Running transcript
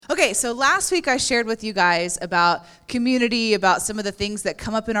Okay, so last week I shared with you guys about community, about some of the things that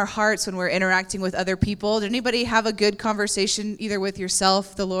come up in our hearts when we're interacting with other people. Did anybody have a good conversation either with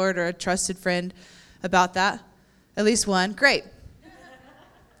yourself, the Lord, or a trusted friend about that? At least one? Great.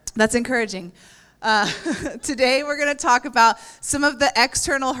 That's encouraging. Today we're going to talk about some of the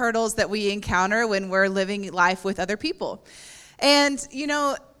external hurdles that we encounter when we're living life with other people. And,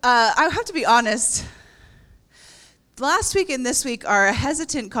 I have to be honest. Last week and this week are a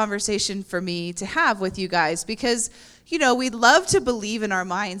hesitant conversation for me to have with you guys because, we'd love to believe in our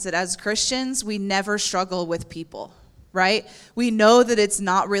minds that as Christians, we never struggle with people, right? We know that it's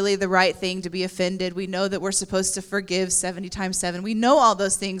not really the right thing to be offended. We know that we're supposed to forgive 70 times 7. We know all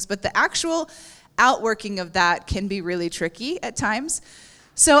those things, but the actual outworking of that can be really tricky at times.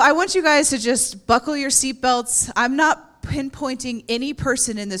 So I want you guys to just buckle your seatbelts. I'm not pinpointing any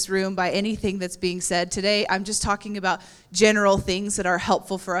person in this room by anything that's being said today. I'm just talking about general things that are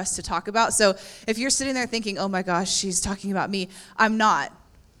helpful for us to talk about. So if you're sitting there thinking, oh my gosh, she's talking about me, I'm not.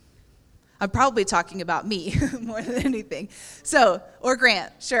 I'm probably talking about me more than anything. Or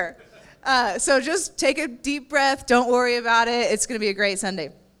Grant, sure. So just take a deep breath. Don't worry about it. It's going to be a great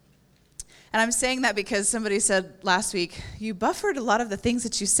Sunday. And I'm saying that because somebody said last week, you buffered a lot of the things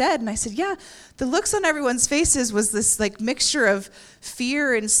that you said. And I said, yeah, the looks on everyone's faces was this mixture of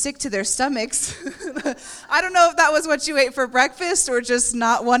fear and sick to their stomachs. I don't know if that was what you ate for breakfast or just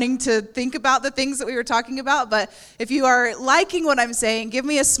not wanting to think about the things that we were talking about. But if you are liking what I'm saying, give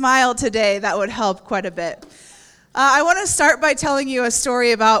me a smile today. That would help quite a bit. I want to start by telling you a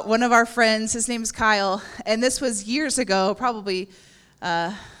story about one of our friends. His name's Kyle. And this was years ago, probably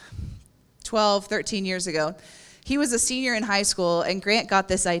 12, 13 years ago. He was a senior in high school, and Grant got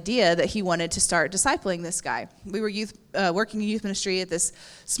this idea that he wanted to start discipling this guy. We were working in youth ministry at this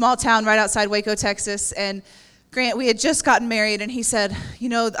small town right outside Waco, Texas, and Grant, we had just gotten married, and he said,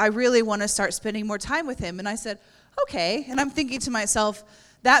 I really want to start spending more time with him. And I said, okay. And I'm thinking to myself,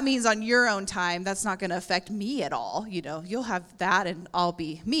 that means on your own time, that's not going to affect me at all. You'll have that, and I'll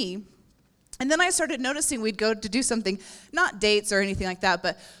be me. And then I started noticing we'd go to do something, not dates or anything like that,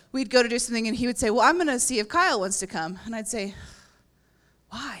 but we'd go to do something and he would say, well, I'm going to see if Kyle wants to come. And I'd say,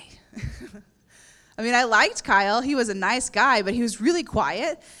 why? I liked Kyle. He was a nice guy, but he was really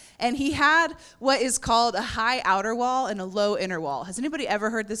quiet. And he had what is called a high outer wall and a low inner wall. Has anybody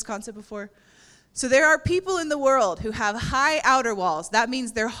ever heard this concept before? So there are people in the world who have high outer walls. That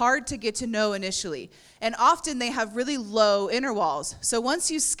means they're hard to get to know initially. And often they have really low inner walls. So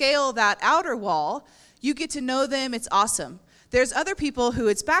once you scale that outer wall, you get to know them. It's awesome. There's other people who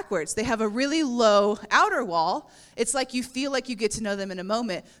it's backwards. They have a really low outer wall. It's like you feel like you get to know them in a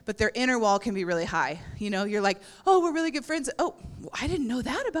moment, but their inner wall can be really high. You're like, oh, we're really good friends. Oh, I didn't know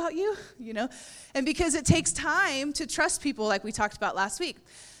that about you, And because it takes time to trust people like we talked about last week.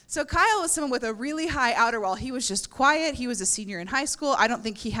 So Kyle was someone with a really high outer wall. He was just quiet. He was a senior in high school. I don't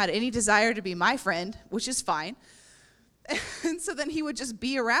think he had any desire to be my friend, which is fine. And so then he would just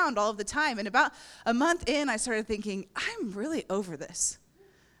be around all of the time. And about a month in, I started thinking, I'm really over this.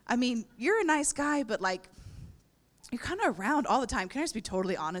 You're a nice guy, but you're kind of around all the time. Can I just be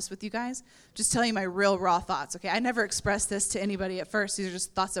totally honest with you guys? Just telling you my real raw thoughts, okay? I never expressed this to anybody at first. These are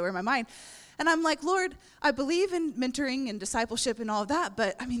just thoughts that were in my mind. And I'm like, Lord, I believe in mentoring and discipleship and all of that,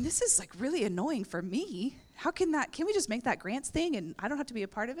 but this is really annoying for me. Can we just make that Grant's thing and I don't have to be a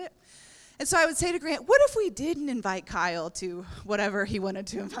part of it? And so I would say to Grant, what if we didn't invite Kyle to whatever he wanted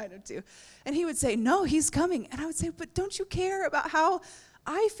to invite him to? And he would say, no, he's coming. And I would say, but don't you care about how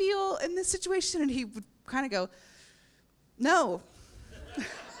I feel in this situation? And he would kind of go, no.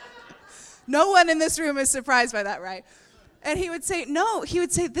 No one in this room is surprised by that, right? And he would say, no. He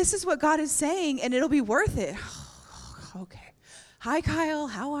would say, this is what God is saying, and it'll be worth it. Okay. Hi, Kyle.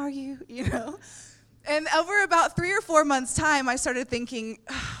 How are you? And over about 3 or 4 months' time, I started thinking,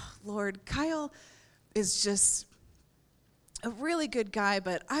 Lord, Kyle is just a really good guy,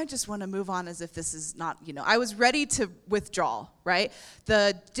 but I just want to move on as if this is not, I was ready to withdraw, right?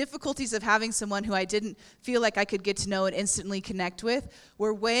 The difficulties of having someone who I didn't feel like I could get to know and instantly connect with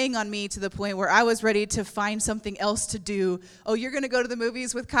were weighing on me to the point where I was ready to find something else to do. Oh, you're going to go to the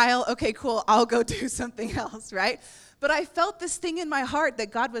movies with Kyle? Okay, cool. I'll go do something else, right? But I felt this thing in my heart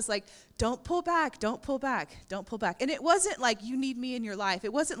that God was like, don't pull back, don't pull back, don't pull back. And it wasn't like you need me in your life.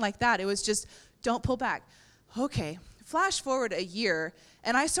 It wasn't like that. It was just, don't pull back. Okay. Flash forward a year,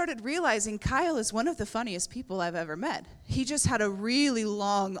 and I started realizing Kyle is one of the funniest people I've ever met. He just had a really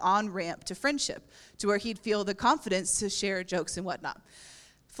long on-ramp to friendship, to where he'd feel the confidence to share jokes and whatnot.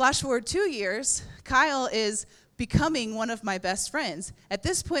 Flash forward 2 years, Kyle is becoming one of my best friends. At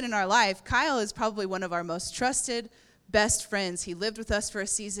this point in our life, Kyle is probably one of our most trusted, best friends. He lived with us for a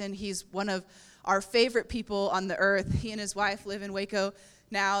season. He's one of our favorite people on the earth. He and his wife live in Waco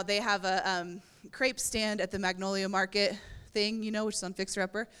now. They have a crepe stand at the Magnolia Market thing, which is on Fixer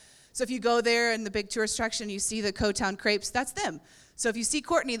Upper. So if you go there in the big tourist attraction, you see the Co-Town crepes, that's them. So if you see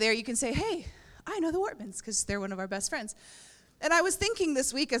Courtney there, you can say, hey, I know the Wortmans, because they're one of our best friends. And I was thinking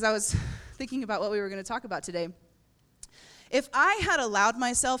this week, as I was thinking about what we were going to talk about today, if I had allowed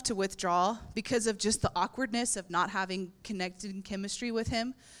myself to withdraw because of just the awkwardness of not having connected chemistry with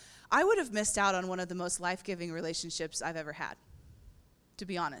him, I would have missed out on one of the most life-giving relationships I've ever had, to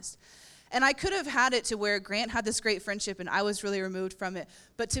be honest. And I could have had it to where Grant had this great friendship and I was really removed from it.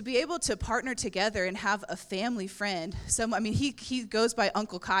 But to be able to partner together and have a family friend, he goes by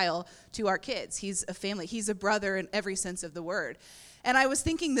Uncle Kyle to our kids. He's a family. He's a brother in every sense of the word. And I was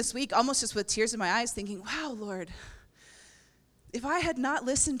thinking this week, almost just with tears in my eyes, thinking, wow, Lord, if I had not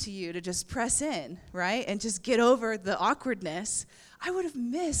listened to you to just press in, right, and just get over the awkwardness, I would have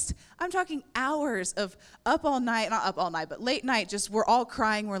missed, I'm talking hours of up all night, not up all night, but late night, just we're all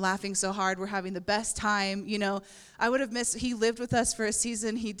crying, we're laughing so hard, we're having the best time, I would have missed, he lived with us for a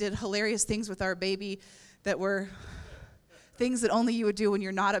season, he did hilarious things with our baby that were things that only you would do when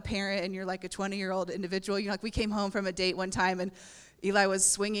you're not a parent and you're like a 20-year-old individual. We came home from a date one time and Eli was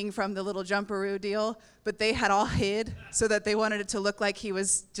swinging from the little jumperoo deal, but they had all hid so that they wanted it to look like he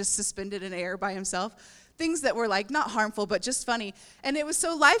was just suspended in air by himself. Things that were not harmful, but just funny. And it was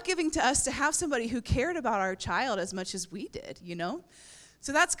so life-giving to us to have somebody who cared about our child as much as we did,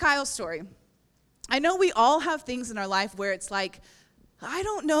 So that's Kyle's story. I know we all have things in our life where it's I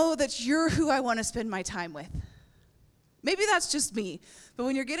don't know that you're who I want to spend my time with. Maybe that's just me. But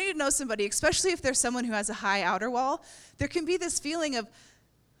when you're getting to know somebody, especially if there's someone who has a high outer wall, there can be this feeling of,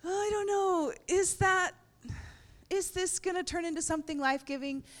 I don't know, is this going to turn into something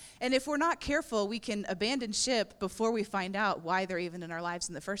life-giving? And if we're not careful, we can abandon ship before we find out why they're even in our lives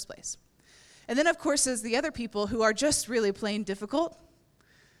in the first place. And then, of course, there's the other people who are just really plain difficult.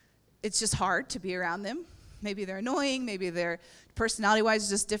 It's just hard to be around them. Maybe they're annoying. Maybe they're personality-wise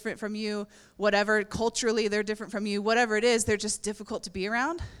just different from you. Whatever, culturally, they're different from you. Whatever it is, they're just difficult to be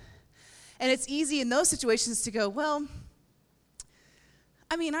around. And it's easy in those situations to go, well,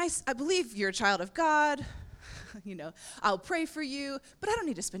 I believe you're a child of God. I'll pray for you, but I don't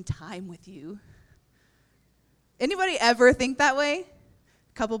need to spend time with you. Anybody ever think that way?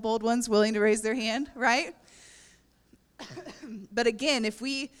 A couple bold ones willing to raise their hand, right? But again, if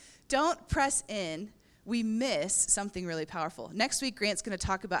we don't press in, we miss something really powerful. Next week, Grant's going to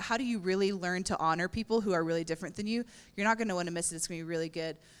talk about how do you really learn to honor people who are really different than you. You're not going to want to miss it. It's going to be really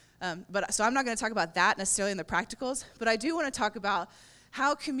good. So I'm not going to talk about that necessarily in the practicals, but I do want to talk about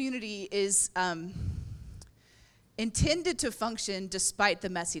how community is intended to function despite the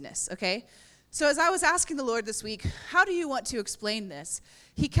messiness, okay? So as I was asking the Lord this week, how do you want to explain this?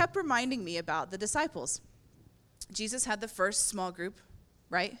 He kept reminding me about the disciples. Jesus had the first small group,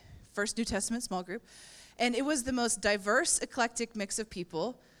 right? First New Testament small group. And it was the most diverse, eclectic mix of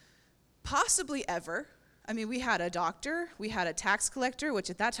people possibly ever. We had a doctor, we had a tax collector, which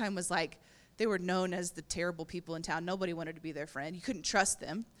at that time was they were known as the terrible people in town. Nobody wanted to be their friend. You couldn't trust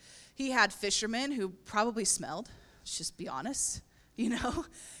them. He had fishermen who probably smelled. Let's just be honest,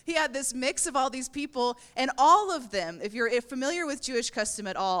 He had this mix of all these people, and all of them, if you're familiar with Jewish custom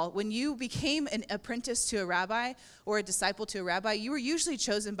at all, when you became an apprentice to a rabbi or a disciple to a rabbi, you were usually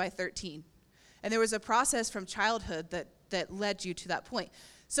chosen by 13. And there was a process from childhood that led you to that point.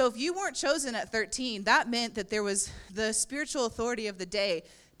 So if you weren't chosen at 13, that meant that there was the spiritual authority of the day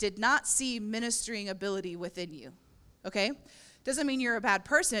did not see ministering ability within you, okay? Doesn't mean you're a bad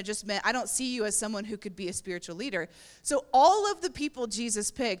person. It just meant I don't see you as someone who could be a spiritual leader. So all of the people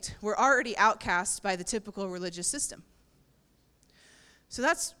Jesus picked were already outcast by the typical religious system. So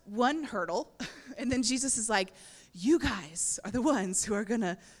that's one hurdle. And then Jesus is like, you guys are the ones who are going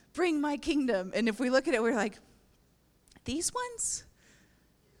to bring my kingdom. And if we look at it, we're like, these ones?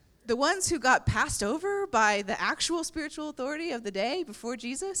 The ones who got passed over by the actual spiritual authority of the day before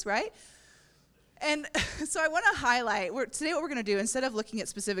Jesus, right? And so I want to highlight, today what we're going to do, instead of looking at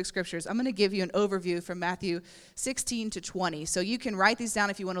specific scriptures, I'm going to give you an overview from Matthew 16 to 20. So you can write these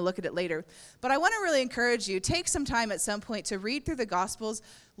down if you want to look at it later. But I want to really encourage you, take some time at some point to read through the Gospels,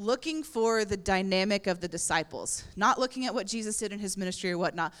 looking for the dynamic of the disciples. Not looking at what Jesus did in his ministry or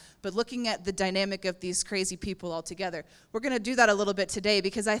whatnot, but looking at the dynamic of these crazy people all together. We're going to do that a little bit today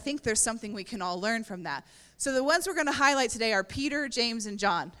because I think there's something we can all learn from that. So the ones we're going to highlight today are Peter, James, and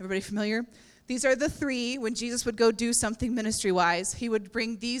John. Everybody familiar? These are the three, when Jesus would go do something ministry-wise, he would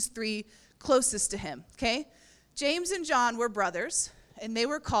bring these three closest to him, okay? James and John were brothers, and they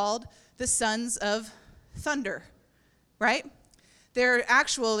were called the sons of thunder. right? They're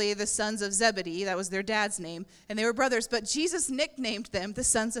actually the sons of Zebedee. That was their dad's name. And they were brothers. But Jesus nicknamed them the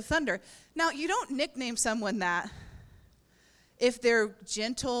sons of thunder. Now, you don't nickname someone that if they're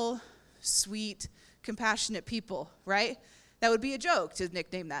gentle, sweet, compassionate people, right? That would be a joke to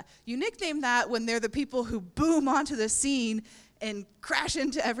nickname that. You nickname that when they're the people who boom onto the scene and crash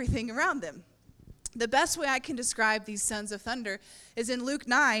into everything around them. The best way I can describe these sons of thunder is in Luke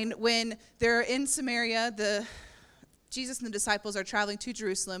 9 when they're in Samaria. Jesus and the disciples are traveling to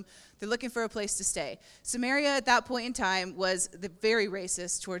Jerusalem. They're looking for a place to stay. Samaria at that point in time was very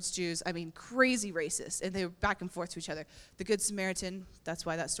racist towards Jews. I mean, crazy racist. And they were back and forth to each other. The Good Samaritan, that's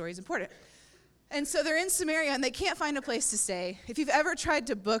why that story is important. And so they're in Samaria, and they can't find a place to stay. If you've ever tried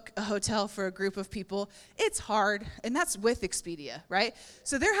to book a hotel for a group of people, it's hard, and that's with Expedia, right?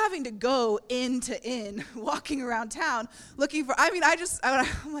 So they're having to go inn to inn, walking around town, looking for, I'm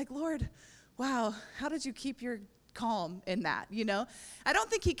like, Lord, wow, how did you keep your calm in that, you know? I don't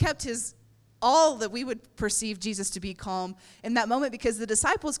think he kept all that we would perceive Jesus to be calm in that moment because the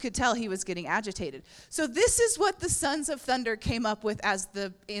disciples could tell he was getting agitated. So this is what the sons of thunder came up with as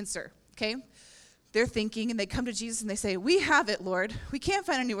the answer, okay? They're thinking, and they come to Jesus, and they say, we have it, Lord. We can't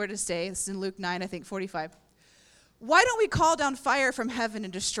find anywhere to stay. This is in Luke 9, I think, 45. Why don't we call down fire from heaven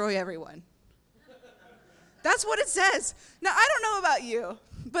and destroy everyone? That's what it says. Now, I don't know about you,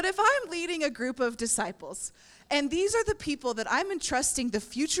 but if I'm leading a group of disciples, and these are the people that I'm entrusting the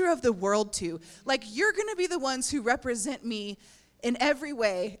future of the world to, like you're going to be the ones who represent me in every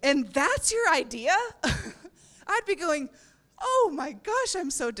way, and that's your idea? I'd be going, oh my gosh, I'm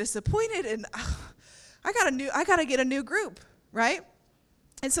so disappointed, and I gotta get a new group, right?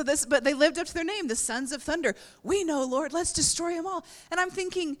 And so but they lived up to their name, the sons of thunder. We know, Lord, let's destroy them all. And I'm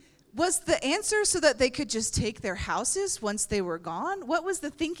thinking, was the answer so that they could just take their houses once they were gone? What was the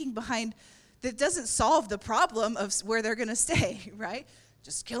thinking behind that doesn't solve the problem of where they're gonna stay, right?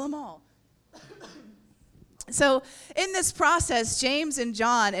 Just kill them all. So in this process, James and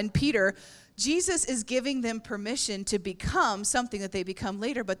John and Peter, Jesus is giving them permission to become something that they become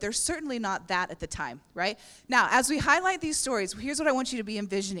later, but they're certainly not that at the time, right? Now, as we highlight these stories, here's what I want you to be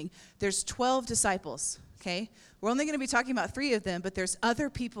envisioning. There's 12 disciples, okay? We're only going to be talking about 3 of them, but there's other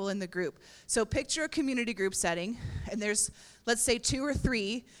people in the group. So picture a community group setting, and there's, let's say, 2 or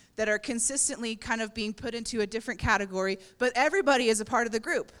 3 that are consistently kind of being put into a different category, but everybody is a part of the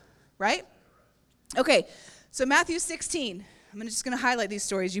group, right? Okay, so Matthew 16. I'm just going to highlight these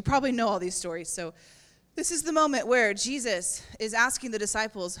stories. You probably know all these stories. So this is the moment where Jesus is asking the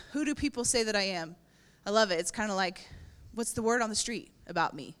disciples, who do people say that I am? I love it. It's kind of like, what's the word on the street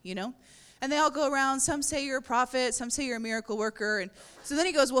about me, you know? And they all go around. Some say you're a prophet. Some say you're a miracle worker. And so then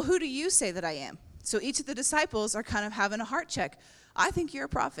he goes, well, who do you say that I am? So each of the disciples are kind of having a heart check. I think you're a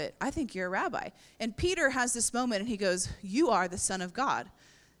prophet. I think you're a rabbi. And Peter has this moment, and he goes, you are the Son of God.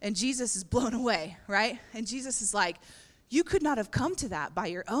 And Jesus is blown away, right? And Jesus is like, you could not have come to that by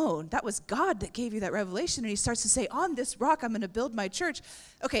your own. That was God that gave you that revelation. And he starts to say, on this rock, I'm going to build my church.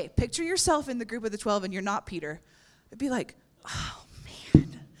 Okay, picture yourself in the group of the 12 and you're not Peter. It'd be like, oh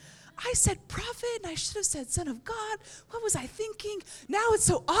man, I said prophet and I should have said Son of God. What was I thinking? Now it's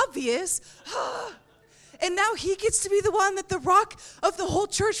so obvious. And now he gets to be the one that the rock of the whole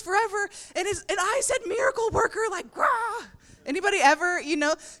church forever. And I said miracle worker, like, grah. Anybody ever,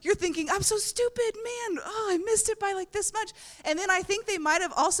 you're thinking, I'm so stupid, man. Oh, I missed it by like this much. And then I think they might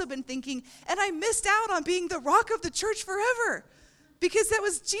have also been thinking, and I missed out on being the rock of the church forever. Because that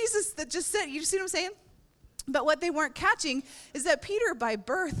was Jesus that just said, you see what I'm saying? But what they weren't catching is that Peter, by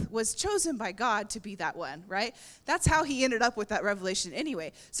birth, was chosen by God to be that one, right? That's how he ended up with that revelation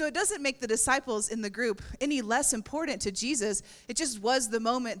anyway. So it doesn't make the disciples in the group any less important to Jesus. It just was the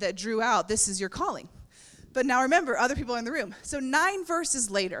moment that drew out, this is your calling. But now remember, other people are in the room. So 9 verses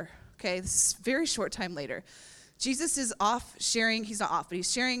later, okay, this is a very short time later, Jesus is off sharing, he's not off, but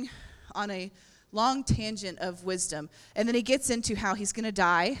he's sharing on a long tangent of wisdom. And then he gets into how he's going to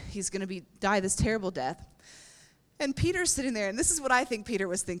die. He's going to die this terrible death. And Peter's sitting there, and this is what I think Peter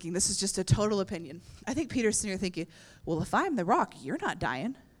was thinking. This is just a total opinion. I think Peter's sitting there thinking, well, if I'm the rock, you're not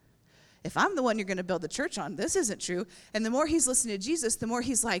dying. If I'm the one you're going to build the church on, this isn't true. And the more he's listening to Jesus, the more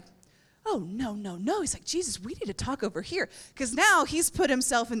he's like, oh, no. He's like, Jesus, we need to talk over here. Because now he's put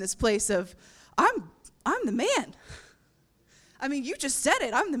himself in this place of, I'm the man. I mean, you just said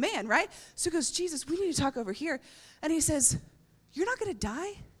it. I'm the man, right? So he goes, Jesus, we need to talk over here. And he says, you're not going to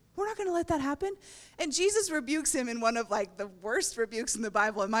die? We're not going to let that happen. And Jesus rebukes him in one of like the worst rebukes in the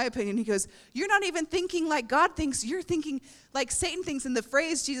Bible, in my opinion. He goes, you're not even thinking like God thinks. You're thinking like Satan thinks. And the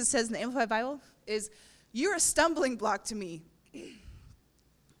phrase Jesus says in the Amplified Bible is, you're a stumbling block to me.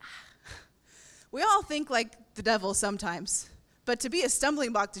 We all think like the devil sometimes. But to be a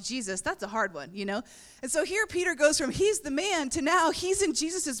stumbling block to Jesus, that's a hard one, you know? And so here Peter goes from he's the man to now he's in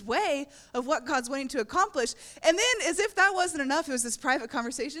Jesus' way of what God's wanting to accomplish. And then as if that wasn't enough, it was this private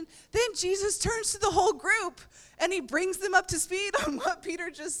conversation, then Jesus turns to the whole group and he brings them up to speed on what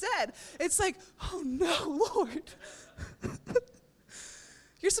Peter just said. It's like, oh no, Lord.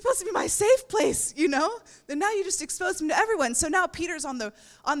 You're supposed to be my safe place, you know? And now you just expose him to everyone. So now Peter's on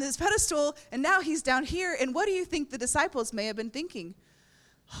this pedestal, and now he's down here. And what do you think the disciples may have been thinking?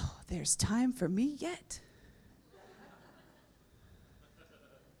 Oh, there's time for me yet.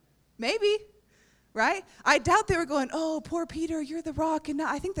 Maybe, right? I doubt they were going, oh, poor Peter, you're the rock. And now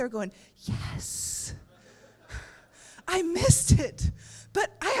I think they were going, yes, I missed it, but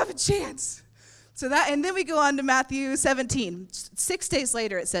I have a chance. So that, and then we go on to Matthew 17. 6 days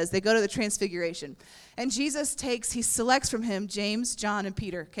later, it says, they go to the transfiguration. And Jesus he selects from him James, John, and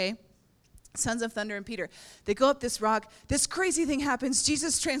Peter, okay? Sons of thunder and Peter. They go up this rock. This crazy thing happens.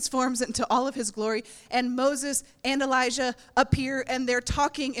 Jesus transforms into all of his glory. And Moses and Elijah appear, and they're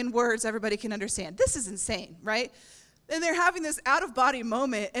talking in words everybody can understand. This is insane, right? And they're having this out-of-body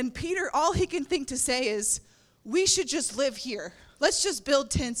moment. And Peter, all he can think to say is, we should just live here. Let's just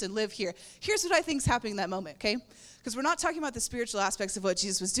build tents and live here. Here's what I think is happening in that moment, okay? Because we're not talking about the spiritual aspects of what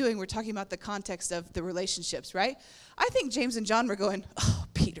Jesus was doing. We're talking about the context of the relationships, right? I think James and John were going, oh,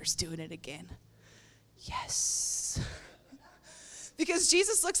 Peter's doing it again. Yes. Because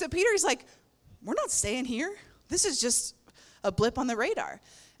Jesus looks at Peter, he's like, we're not staying here. This is just a blip on the radar.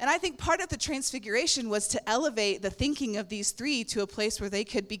 And I think part of the transfiguration was to elevate the thinking of these three to a place where they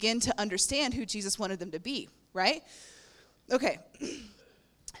could begin to understand who Jesus wanted them to be, right? Okay, a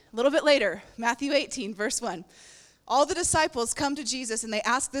little bit later, Matthew 18, verse 1. All the disciples come to Jesus and they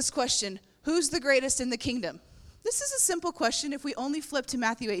ask this question, who's the greatest in the kingdom? This is a simple question if we only flip to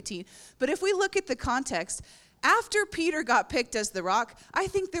Matthew 18. But if we look at the context, after Peter got picked as the rock, I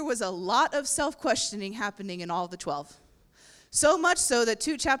think there was a lot of self-questioning happening in all the 12. So much so that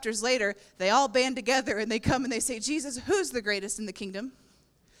 2 chapters later, they all band together and they come and they say, Jesus, who's the greatest in the kingdom?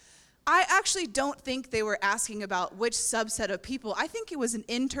 I actually don't think they were asking about which subset of people. I think it was an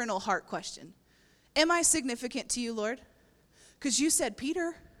internal heart question. Am I significant to you, Lord? Because you said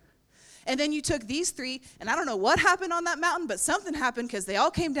Peter. And then you took these three, and I don't know what happened on that mountain, but something happened because they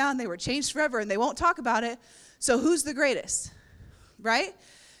all came down, they were changed forever, and they won't talk about it. So who's the greatest? Right?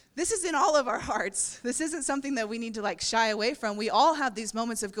 This is in all of our hearts. This isn't something that we need to shy away from. We all have these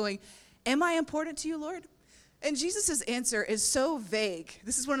moments of going, am I important to you, Lord? And Jesus' answer is so vague.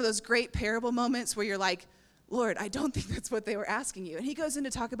 This is one of those great parable moments where you're like, Lord, I don't think that's what they were asking you. And he goes in to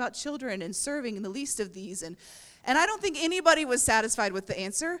talk about children and serving and the least of these. And I don't think anybody was satisfied with the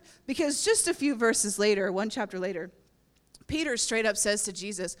answer because just a few verses later, 1 chapter later, Peter straight up says to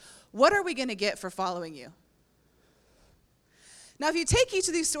Jesus, what are we going to get for following you? Now, if you take each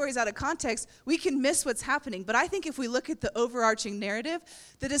of these stories out of context, we can miss what's happening. But I think if we look at the overarching narrative,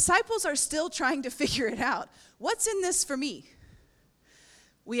 the disciples are still trying to figure it out. What's in this for me?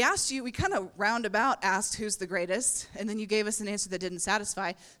 We kind of roundabout asked who's the greatest, and then you gave us an answer that didn't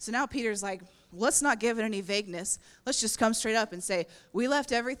satisfy. So now Peter's like, let's not give it any vagueness. Let's just come straight up and say, we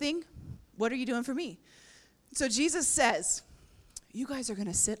left everything. What are you doing for me? So Jesus says, you guys are going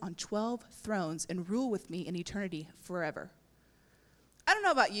to sit on 12 thrones and rule with me in eternity forever. I don't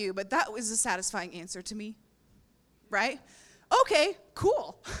know about you, but that was a satisfying answer to me, right? Okay,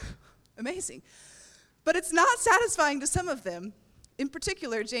 cool, amazing. But it's not satisfying to some of them, in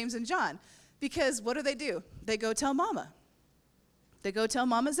particular James and John, because what do? They go tell Mama. They go tell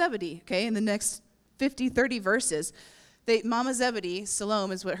Mama Zebedee, okay, in the next 50, 30 verses. Mama Zebedee,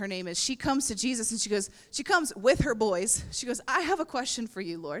 Salome is what her name is, she comes to Jesus and she comes with her boys. She goes, I have a question for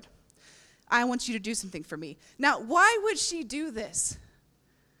you, Lord. I want you to do something for me. Now, why would she do this?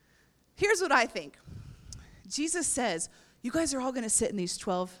 Here's what I think. Jesus says, you guys are all going to sit in these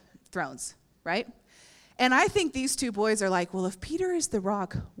 12 thrones, right? And I think these two boys are like, well, if Peter is the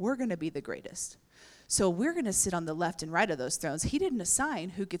rock, we're going to be the greatest. So we're going to sit on the left and right of those thrones. He didn't assign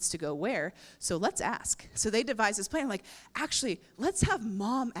who gets to go where, so let's ask. So they devise this plan, actually, let's have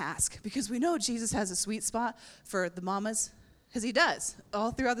Mom ask, because we know Jesus has a sweet spot for the mamas, because he does,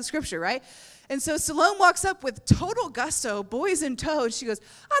 all throughout the scripture, right? And so Salome walks up with total gusto, boys in tow, and she goes,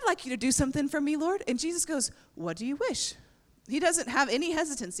 I'd like you to do something for me, Lord. And Jesus goes, what do you wish? He doesn't have any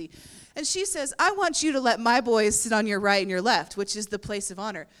hesitancy. And she says, I want you to let my boys sit on your right and your left, which is the place of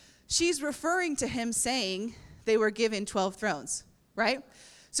honor. She's referring to him saying they were given 12 thrones, right?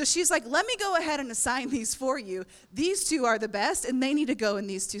 So she's like, let me go ahead and assign these for you. These two are the best, and they need to go in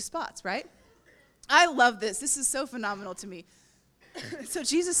these two spots, right? I love this. This is so phenomenal to me. So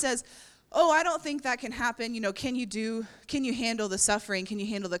Jesus says, oh, I don't think that can happen. Can you handle the suffering? Can you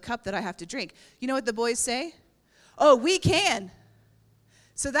handle the cup that I have to drink? You know what the boys say? Oh, we can.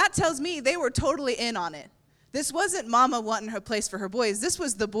 So that tells me they were totally in on it. This wasn't mama wanting her place for her boys. This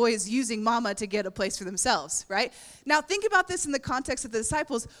was the boys using mama to get a place for themselves, right? Now think about this in the context of the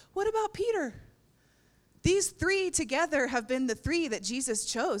disciples. What about Peter? These three together have been the three that Jesus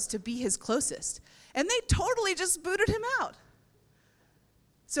chose to be his closest. And they totally just booted him out.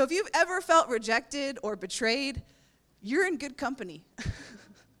 So if you've ever felt rejected or betrayed, you're in good company.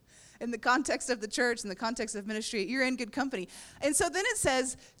 In the context of the church, in the context of ministry, you're in good company. And so then it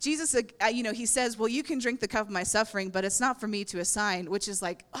says, Jesus, he says, well, you can drink the cup of my suffering, but it's not for me to assign, which is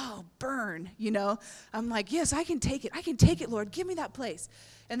like, oh, burn, I'm like, yes, I can take it. I can take it, Lord. Give me that place.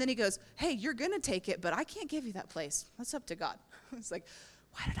 And then he goes, hey, you're going to take it, but I can't give you that place. That's up to God. It's like,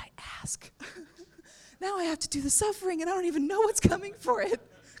 why did I ask? Now I have to do the suffering, and I don't even know what's coming for it.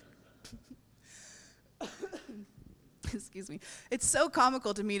 Excuse me. It's so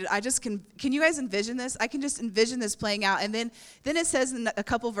comical to me that I just can you guys envision this? I can just envision this playing out. And then it says in a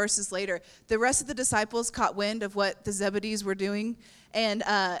couple verses later, the rest of the disciples caught wind of what the Zebedees were doing, and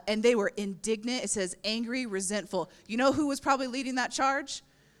they were indignant. It says angry, resentful. You know who was probably leading that charge?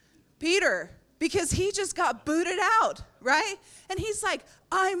 Peter, because he just got booted out, right? And he's like,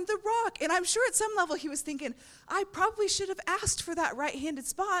 I'm the rock. And I'm sure at some level he was thinking, I probably should have asked for that right-handed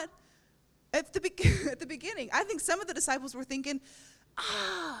spot. At the beginning, I think some of the disciples were thinking,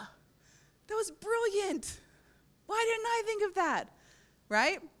 that was brilliant. Why didn't I think of that?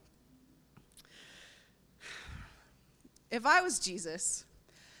 Right? If I was Jesus,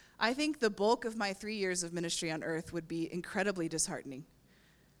 I think the bulk of my 3 years of ministry on earth would be incredibly disheartening.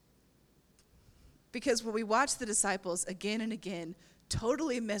 Because when we watch the disciples again and again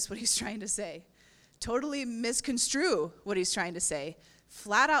totally miss what he's trying to say, totally misconstrue what he's trying to say,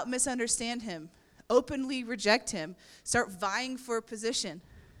 flat out misunderstand him, openly reject him, start vying for a position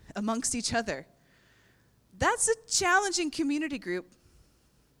amongst each other. That's a challenging community group.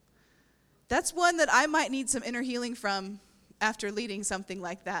 That's one that I might need some inner healing from after leading something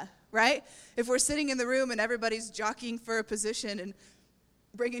like that, right? If we're sitting in the room and everybody's jockeying for a position and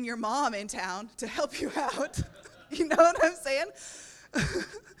bringing your mom in town to help you out, you know what I'm saying?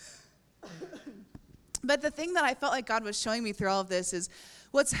 But the thing that I felt like God was showing me through all of this is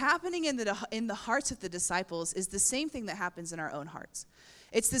what's happening in the hearts of the disciples is the same thing that happens in our own hearts.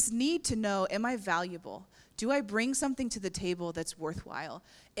 It's this need to know, am I valuable? Do I bring something to the table that's worthwhile?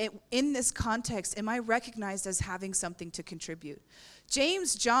 In this context, am I recognized as having something to contribute?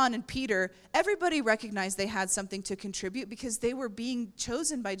 James, John, and Peter, everybody recognized they had something to contribute because they were being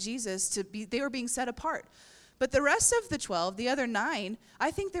chosen by Jesus they were being set apart. But the rest of the 12, the other 9,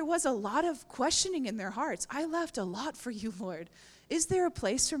 I think there was a lot of questioning in their hearts. I left a lot for you, Lord. Is there a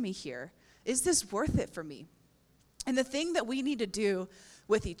place for me here? Is this worth it for me? And the thing that we need to do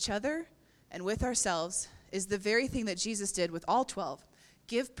with each other and with ourselves is the very thing that Jesus did with all 12.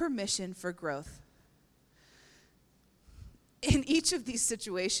 Give permission for growth. In each of these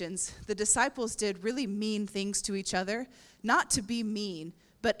situations, the disciples did really mean things to each other, not to be mean,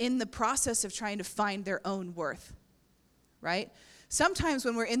 but in the process of trying to find their own worth, right? Sometimes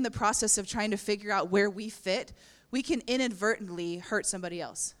when we're in the process of trying to figure out where we fit, we can inadvertently hurt somebody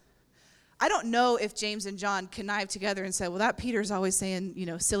else. I don't know if James and John connived together and said, well, that Peter's always saying,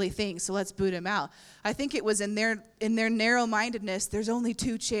 silly things, so let's boot him out. I think it was in their narrow-mindedness, there's only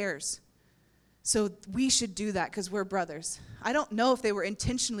 2 chairs. So we should do that because we're brothers. I don't know if they were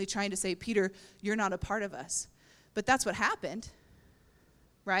intentionally trying to say, Peter, you're not a part of us. But that's what happened.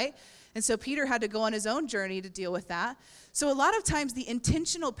 Right? And so Peter had to go on his own journey to deal with that. So a lot of times the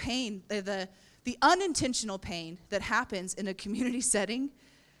intentional pain, the unintentional pain that happens in a community setting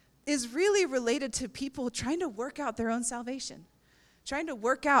is really related to people trying to work out their own salvation, trying to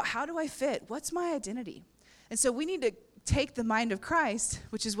work out, how do I fit? What's my identity? And so we need to take the mind of Christ,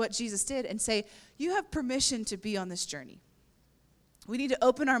 which is what Jesus did, and say, you have permission to be on this journey. We need to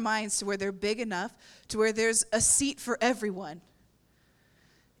open our minds to where they're big enough, to where there's a seat for everyone.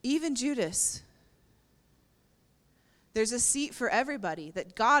 Even Judas, there's a seat for everybody,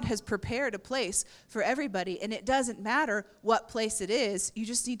 that God has prepared a place for everybody, and it doesn't matter what place it is, you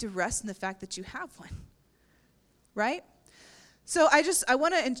just need to rest in the fact that you have one, right? So I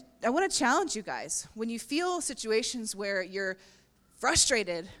want to challenge you guys. When you feel situations where you're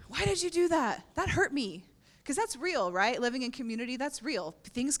frustrated, why did you do that? That hurt me. Because that's real, right? Living in community, that's real.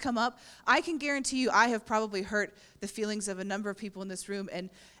 Things come up. I can guarantee you I have probably hurt the feelings of a number of people in this room,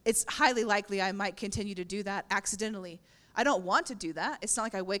 and it's highly likely I might continue to do that accidentally. I don't want to do that. It's not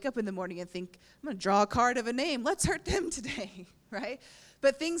like I wake up in the morning and think, I'm going to draw a card of a name. Let's hurt them today, right?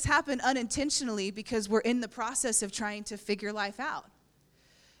 But things happen unintentionally because we're in the process of trying to figure life out.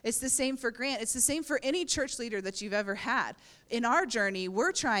 It's the same for Grant. It's the same for any church leader that you've ever had. In our journey,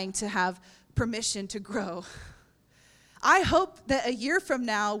 we're trying to have permission to grow. I hope that a year from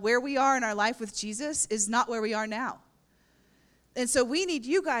now, where we are in our life with Jesus is not where we are now. And so we need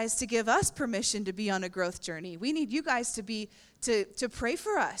you guys to give us permission to be on a growth journey. We need you guys to pray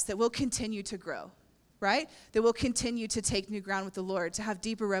for us that we'll continue to grow, right? That we'll continue to take new ground with the Lord, to have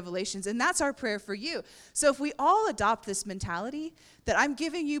deeper revelations. And that's our prayer for you. So if we all adopt this mentality that I'm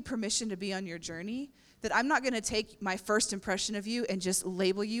giving you permission to be on your journey, that I'm not going to take my first impression of you and just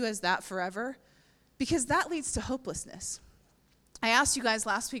label you as that forever, because that leads to hopelessness. I asked you guys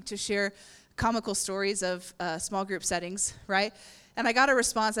last week to share comical stories of small group settings, right? And I got a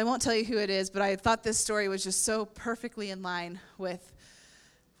response. I won't tell you who it is, but I thought this story was just so perfectly in line with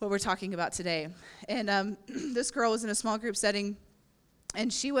what we're talking about today. And this girl was in a small group setting,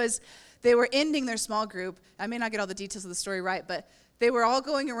 and they were ending their small group. I may not get all the details of the story right, but they were all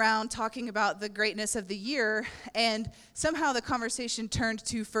going around talking about the greatness of the year, and somehow the conversation turned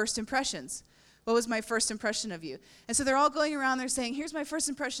to first impressions. What was my first impression of you? And so they're all going around, they're saying, here's my first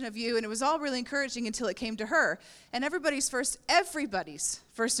impression of you. And it was all really encouraging until it came to her. And everybody's first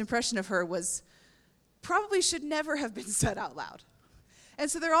impression of her was probably should never have been said out loud. And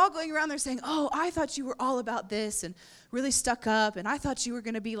so they're all going around, they're saying, oh, I thought you were all about this and really stuck up. And I thought you were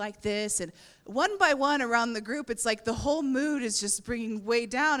going to be like this. And one by one around the group, it's like the whole mood is just bringing way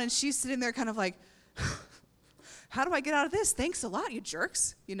down. And she's sitting there kind of like, how do I get out of this? Thanks a lot, you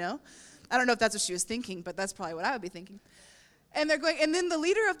jerks, you know? I don't know if that's what she was thinking, but that's probably what I would be thinking. And they're going, and then the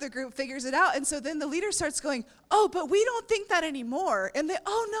leader of the group figures it out. And so then the leader starts going, oh, but we don't think that anymore. And they,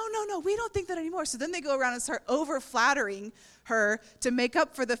 oh, no, we don't think that anymore. So then they go around and start over-flattering her to make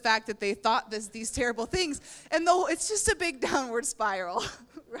up for the fact that they thought these terrible things. And it's just a big downward spiral,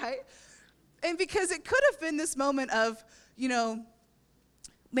 right? And because it could have been this moment of,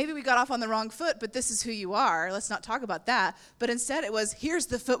 maybe we got off on the wrong foot, but this is who you are. Let's not talk about that. But instead it was, here's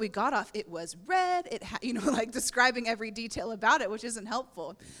the foot we got off. It was red. Like describing every detail about it, which isn't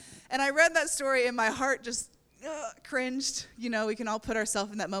helpful. And I read that story and my heart just cringed. We can all put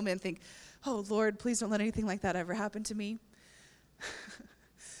ourselves in that moment and think, oh, Lord, please don't let anything like that ever happen to me.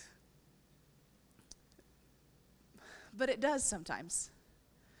 But it does sometimes.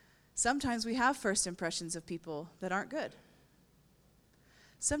 Sometimes we have first impressions of people that aren't good.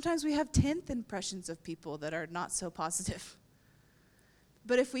 Sometimes we have 10th impressions of people that are not so positive.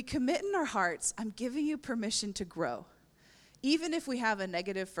 But if we commit in our hearts, I'm giving you permission to grow. Even if we have a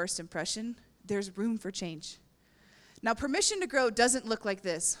negative first impression, there's room for change. Now, permission to grow doesn't look like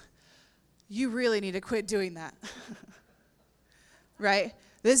this. You really need to quit doing that. Right?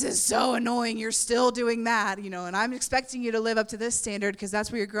 This is so annoying. You're still doing that, and I'm expecting you to live up to this standard because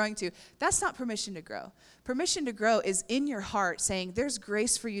that's where you're growing to. That's not permission to grow. Permission to grow is in your heart saying there's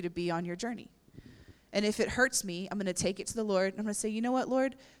grace for you to be on your journey. And if it hurts me, I'm going to take it to the Lord. And I'm going to say, you know what,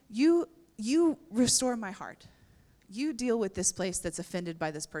 Lord? You restore my heart. You deal with this place that's offended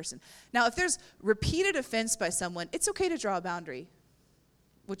by this person. Now, if there's repeated offense by someone, it's okay to draw a boundary,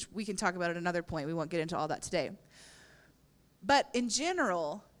 which we can talk about at another point. We won't get into all that today. But in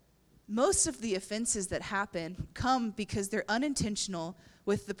general, most of the offenses that happen come because they're unintentional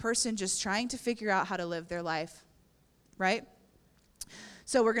with the person just trying to figure out how to live their life, right?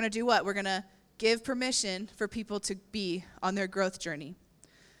 So we're going to do what? We're going to give permission for people to be on their growth journey.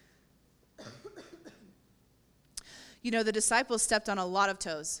 The disciples stepped on a lot of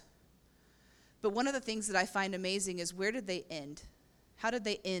toes. But one of the things that I find amazing is where did they end? How did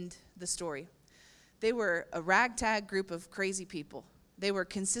they end the story? They were a ragtag group of crazy people. They were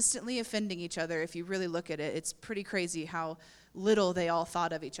consistently offending each other. If you really look at it, it's pretty crazy how little they all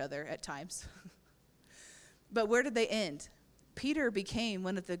thought of each other at times. But where did they end? Peter became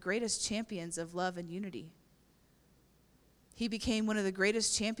one of the greatest champions of love and unity. He became one of the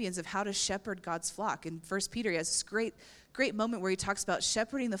greatest champions of how to shepherd God's flock. In 1 Peter, he has this great moment where he talks about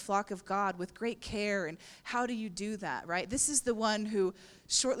shepherding the flock of God with great care and how do you do that, right? This is the one who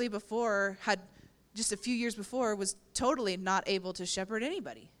shortly before just a few years before, was totally not able to shepherd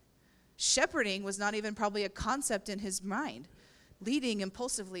anybody. Shepherding was not even probably a concept in his mind. Leading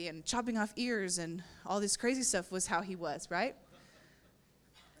impulsively and chopping off ears and all this crazy stuff was how he was, right?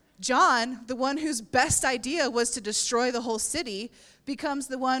 John, the one whose best idea was to destroy the whole city, becomes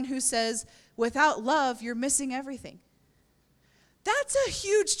the one who says, without love, you're missing everything. That's a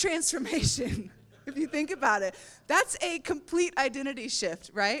huge transformation, if you think about it. That's a complete identity shift,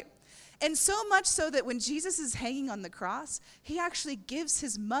 right? And so much so that when Jesus is hanging on the cross, he actually gives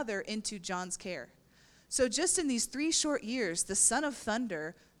his mother into John's care. So just in these 3 short years, the son of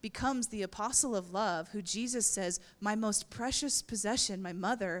thunder becomes the apostle of love, who Jesus says, my most precious possession, my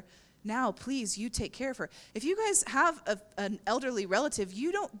mother, now please, you take care of her. If you guys have an elderly relative,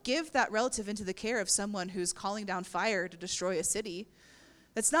 you don't give that relative into the care of someone who's calling down fire to destroy a city.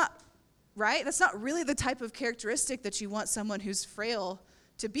 That's not right. That's not really the type of characteristic that you want someone who's frail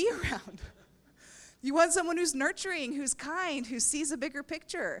to be around. You want someone who's nurturing, who's kind, who sees a bigger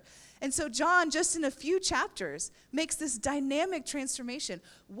picture. And so John, just in a few chapters, makes this dynamic transformation.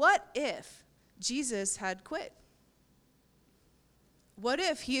 What if Jesus had quit? What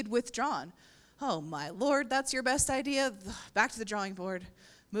if he had withdrawn? Oh, my Lord, that's your best idea? Back to the drawing board.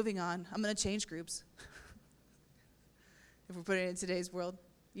 Moving on. I'm going to change groups. If we're putting it in today's world,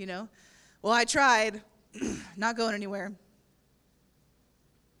 you know? Well, I tried. Not going anywhere.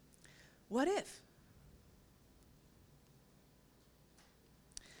 What if?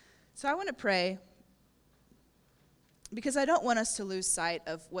 So I want to pray because I don't want us to lose sight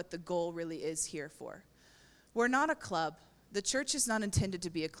of what the goal really is here for. We're not a club. The church is not intended to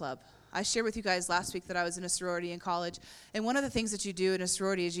be a club. I shared with you guys last week that I was in a sorority in college, and one of the things that you do in a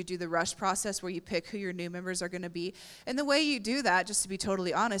sorority is you do the rush process where you pick who your new members are going to be. And the way you do that, just to be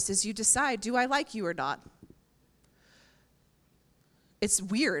totally honest, is you decide, do I like you or not? It's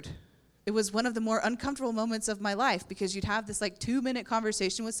weird. It was one of the more uncomfortable moments of my life because you'd have this 2-minute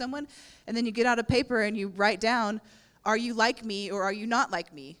conversation with someone, and then you get out a paper and you write down, are you like me or are you not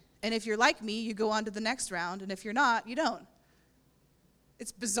like me? And if you're like me, you go on to the next round, and if you're not, you don't.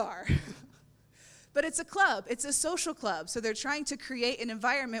 It's bizarre. But it's a club. It's a social club. So they're trying to create an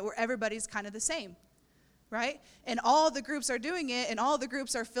environment where everybody's kind of the same, right? And all the groups are doing it, and all the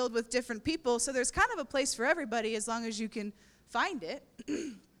groups are filled with different people. So there's kind of a place for everybody as long as you can find it.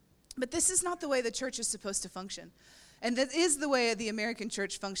 But this is not the way the church is supposed to function. And that is the way the American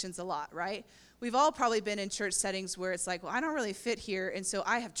church functions a lot, right? We've all probably been in church settings where it's like, well, I don't really fit here, and so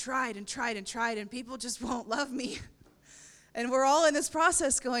I have tried and tried and tried, and people just won't love me. And we're all in this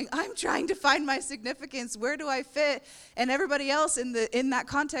process going, I'm trying to find my significance. Where do I fit? And everybody else in that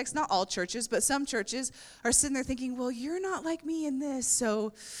context, not all churches, but some churches are sitting there thinking, well, you're not like me in this,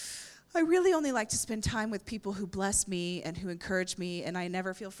 so I really only like to spend time with people who bless me and who encourage me and I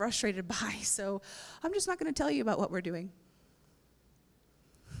never feel frustrated by, so I'm just not going to tell you about what we're doing.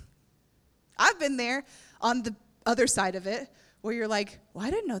 I've been there on the other side of it where you're like, well,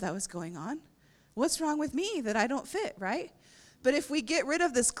 I didn't know that was going on. What's wrong with me that I don't fit, right? But if we get rid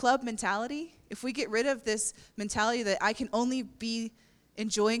of this club mentality, if we get rid of this mentality that I can only be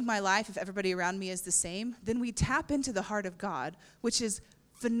enjoying my life if everybody around me is the same, then we tap into the heart of God, which is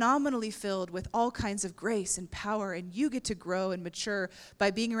phenomenally filled with all kinds of grace and power, and you get to grow and mature by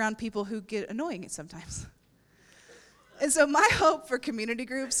being around people who get annoying sometimes. And so my hope for community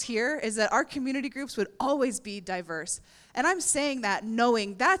groups here is that our community groups would always be diverse. And I'm saying that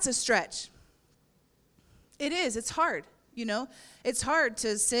knowing that's a stretch. It is. It's hard, you know. It's hard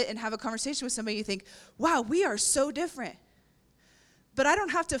to sit and have a conversation with somebody you think, wow, we are so different. But I don't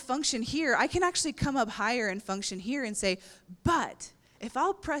have to function here. I can actually come up higher and function here and say, but if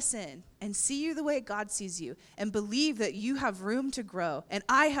I'll press in and see you the way God sees you and believe that you have room to grow and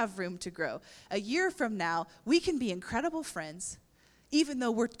I have room to grow, a year from now, we can be incredible friends, even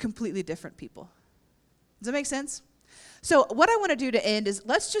though we're completely different people. Does that make sense? So what I want to do to end is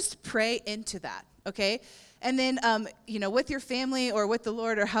let's just pray into that, okay? And then, with your family or with the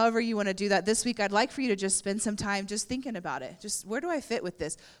Lord or however you want to do that this week, I'd like for you to just spend some time just thinking about it. Just where do I fit with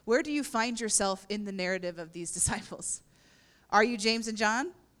this? Where do you find yourself in the narrative of these disciples? Are you James and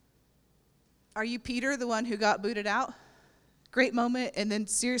John? Are you Peter, the one who got booted out? Great moment and then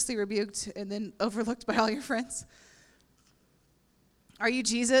seriously rebuked and then overlooked by all your friends? Are you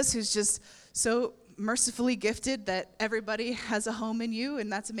Jesus, who's just so mercifully gifted that everybody has a home in you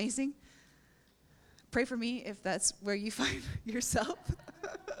and that's amazing? Pray for me if that's where you find yourself.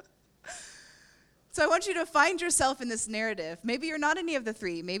 So I want you to find yourself in this narrative. Maybe you're not any of the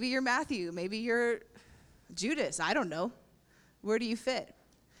three. Maybe you're Matthew. Maybe you're Judas. I don't know. Where do you fit?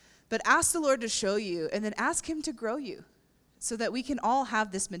 But ask the Lord to show you and then ask him to grow you so that we can all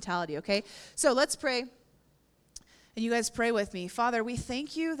have this mentality, okay? So let's pray. And you guys pray with me. Father, we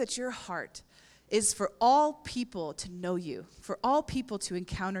thank you that your heart is for all people to know you, for all people to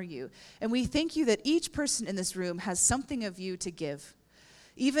encounter you. And we thank you that each person in this room has something of you to give,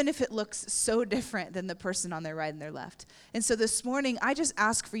 even if it looks so different than the person on their right and their left. And so this morning, I just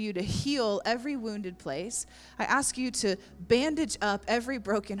ask for you to heal every wounded place. I ask you to bandage up every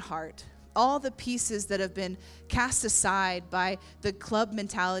broken heart. all the pieces that have been cast aside by the club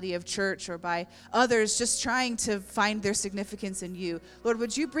mentality of church or by others just trying to find their significance in you. Lord,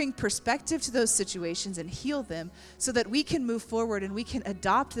 would you bring perspective to those situations and heal them so that we can move forward and we can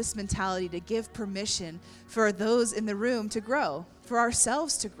adopt this mentality to give permission for those in the room to grow, for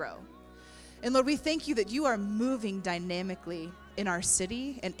ourselves to grow. And Lord, we thank you that you are moving dynamically in our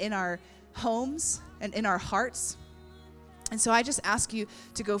city and in our homes and in our hearts. And so I just ask you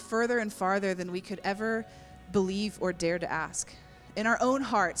to go further and farther than we could ever believe or dare to ask. In our own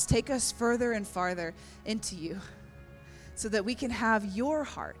hearts, take us further and farther into you so that we can have your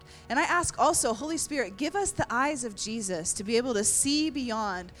heart. And I ask also, Holy Spirit, give us the eyes of Jesus to be able to see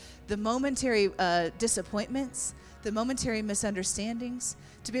beyond the momentary disappointments, the momentary misunderstandings,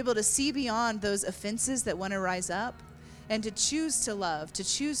 to be able to see beyond those offenses that want to rise up, and to choose to love, to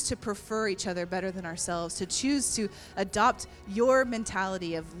choose to prefer each other better than ourselves, to choose to adopt your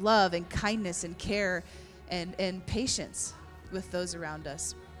mentality of love and kindness and care and patience with those around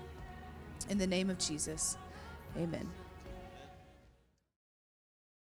us. In the name of Jesus, amen.